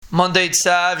Monday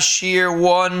Tzav, Shir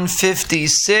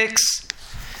 156.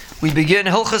 We begin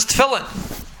Hilchas Tefillin.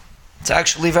 It's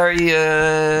actually very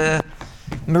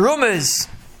merumez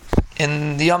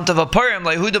in the Yom Tov HaPurim,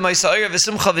 like Huda Ma'aseh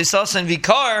V'Simcha V'Sas and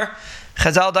Vikar.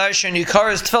 Chazal Darshan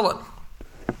Yikar is Tefillin.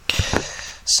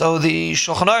 So the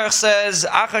Shulchan Aruch says,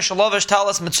 Acha Shalavish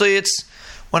Talis Mitzuyitz.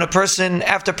 When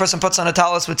after a person puts on a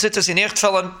talis with tzitzis,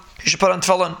 he should put on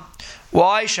tefillin.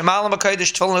 Why? Shemalam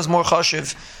HaKadosh, tefillin is more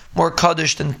chashiv, more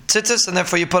kaddish than tzitzis, and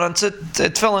therefore you put on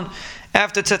tefillin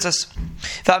after tzitzis.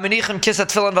 V'aminichim kisat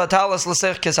tefillin v'atalis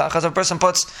l'seich kisach. As a person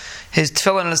puts his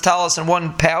tefillin and his talis in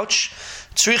one pouch,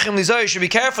 tzrichim lizoy, you should be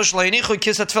careful, shleinichu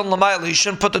kisat tefillin l'mayli. You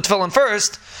shouldn't put the tefillin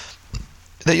first,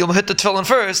 that you'll hit the tefillin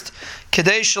first,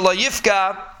 kedei shelo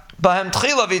yifka, if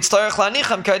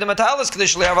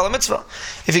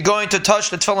you're going to touch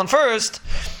the tefillin first,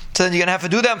 so then you're going to have to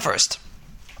do them first.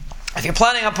 If you're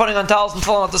planning on putting on talis and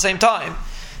tefillin at the same time,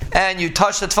 and you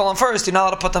touch the tefillin first, you're not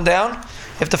allowed to put them down.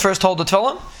 You have to first hold the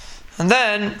tefillin, and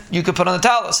then you could put on the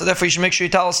talis. So therefore you should make sure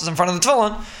your talis is in front of the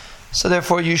tefillin. So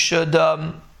therefore you should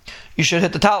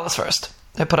hit the talis first.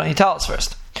 They put on your talis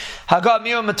first. If a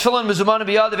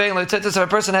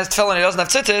person has tefillin and he doesn't have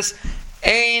tzitzis,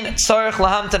 Ein tzarich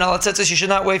lahamten ala tzitzis. You should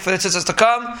not wait for the tzitzis to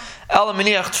come. Ela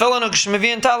miniach tefillin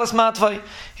ukshmevian talis matvay. You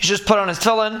should just put on his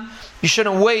tefillin. You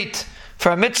shouldn't wait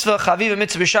for a mitzvah. Chaviv a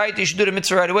mitzvah b'shait. You should do the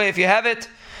mitzvah right away if you have it,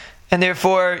 and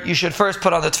therefore you should first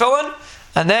put on the tefillin,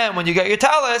 and then when you get your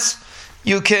talis,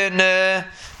 you can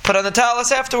put on the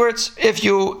talis afterwards. If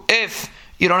you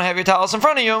don't have your talis in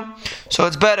front of you, so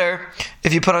it's better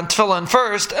if you put on tefillin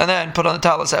first and then put on the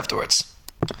talis afterwards.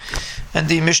 And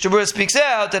the Mishnah Berurah speaks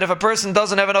out that if a person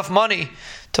doesn't have enough money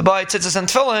to buy tzitzis and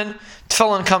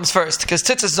tefillin comes first, because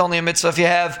tzitzis is only a mitzvah if you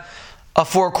have a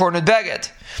four-cornered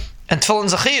baguette, and tefillin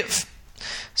is a chiyuv.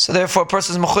 So therefore, a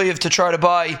person is mechuyev to try to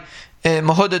buy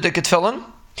mahuda diket tefillin.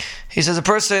 He says a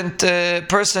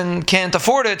person can't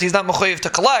afford it. He's not mechuyev to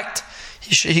collect.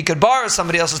 He could borrow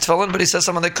somebody else's tefillin, but he says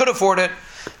someone that could afford it.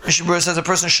 Mishnah Berurah says a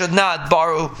person should not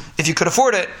borrow if you could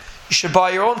afford it. You should buy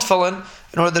your own tefillin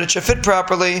in order that it should fit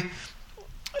properly,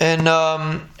 and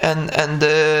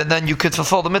then you could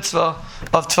fulfill the mitzvah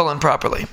of tefillin properly.